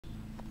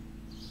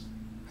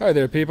Hi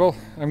there people,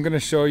 I'm going to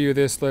show you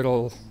this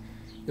little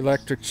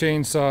electric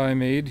chainsaw I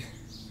made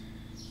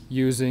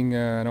using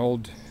an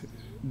old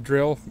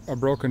drill, a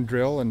broken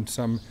drill and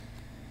some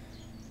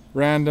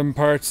random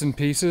parts and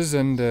pieces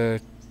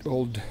and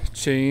old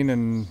chain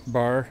and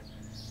bar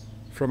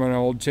from an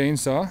old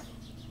chainsaw.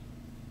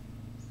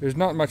 There's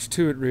not much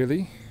to it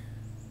really,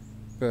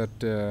 but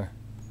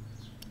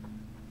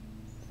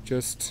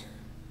just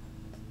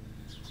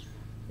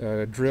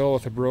a drill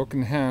with a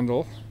broken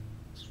handle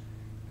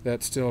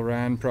that still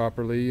ran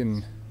properly,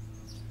 and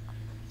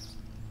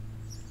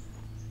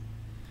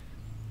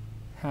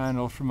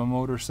handle from a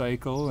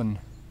motorcycle and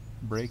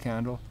brake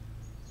handle,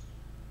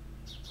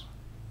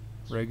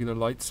 regular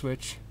light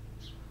switch,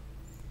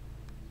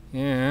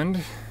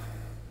 and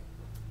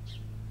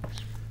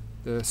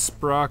the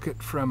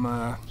sprocket from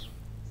a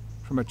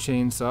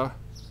chainsaw.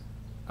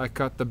 I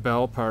cut the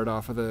bell part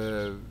off of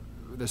the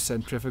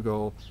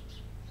centrifugal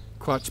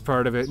clutch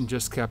part of it and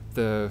just kept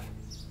the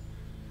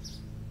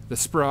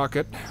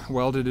sprocket,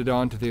 welded it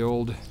onto the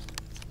old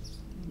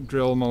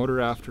drill motor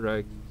after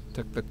I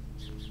took the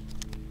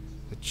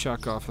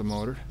chuck off the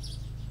motor.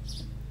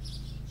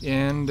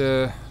 And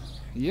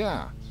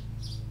yeah,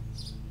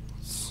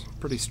 it's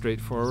pretty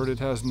straightforward. It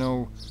has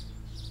no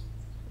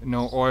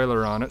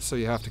oiler on it, so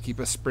you have to keep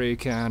a spray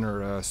can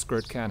or a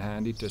squirt can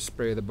handy to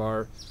spray the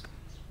bar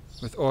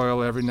with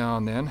oil every now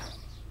and then.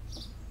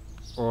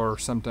 Or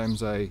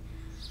sometimes I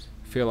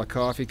fill a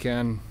coffee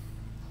can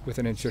with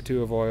an inch or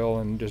two of oil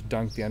and just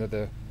dunk the end of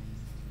the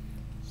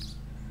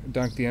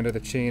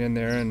chain in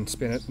there and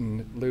spin it,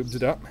 and it lubes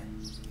it up.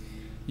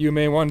 You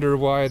may wonder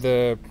why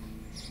the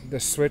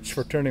switch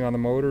for turning on the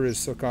motor is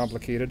so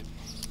complicated,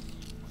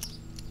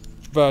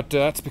 but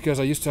that's because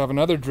I used to have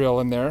another drill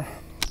in there,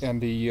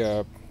 and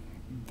the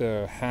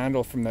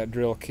handle from that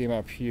drill came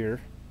up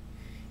here,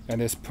 and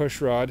this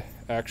push rod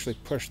actually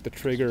pushed the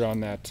trigger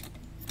on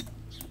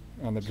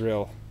the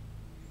drill,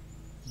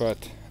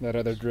 but that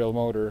other drill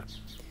motor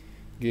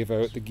gave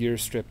out, the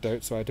gears stripped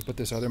out, so I had to put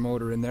this other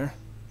motor in there.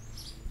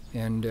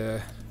 And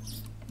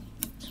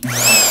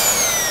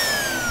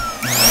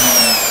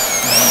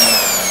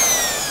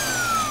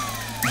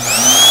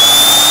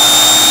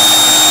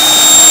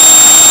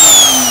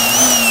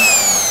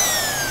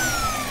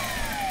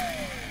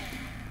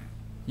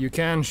you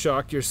can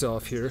shock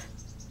yourself here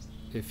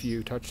if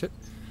you touch it,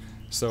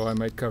 so I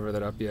might cover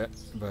that up yet,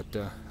 but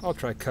I'll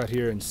try cut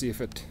here and see if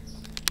it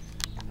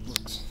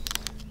works.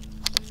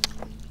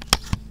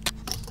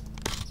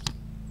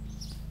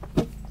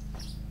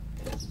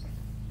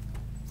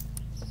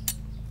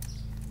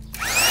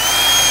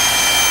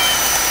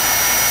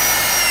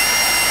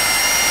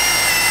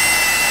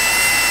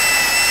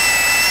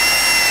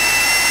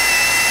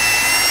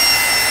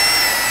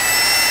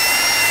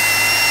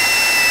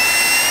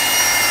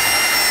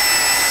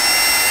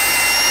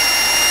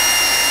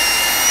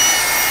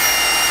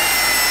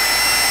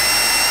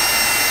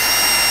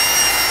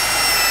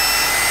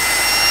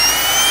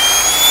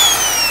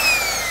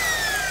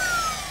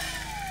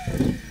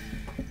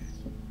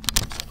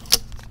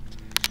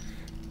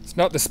 It's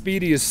not the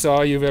speediest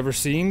saw you've ever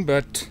seen,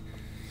 but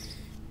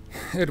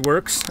it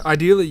works.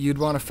 Ideally you'd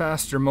want a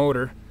faster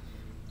motor,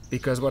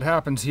 because what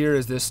happens here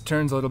is this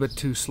turns a little bit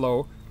too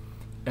slow,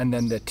 and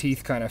then the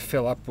teeth kind of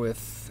fill up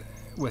with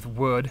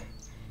wood.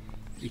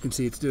 You can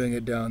see it's doing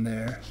it down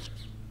there,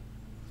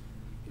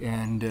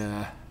 and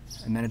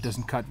then it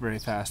doesn't cut very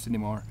fast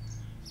anymore.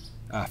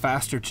 A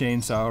faster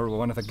chainsaw or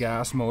one with a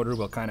gas motor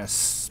will kind of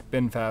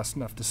spin fast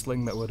enough to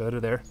sling that wood out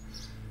of there,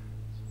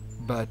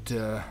 but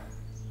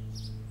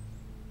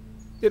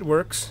it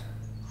works.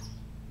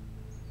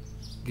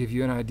 Give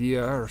you an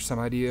idea, or some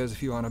ideas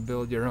if you want to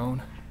build your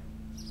own.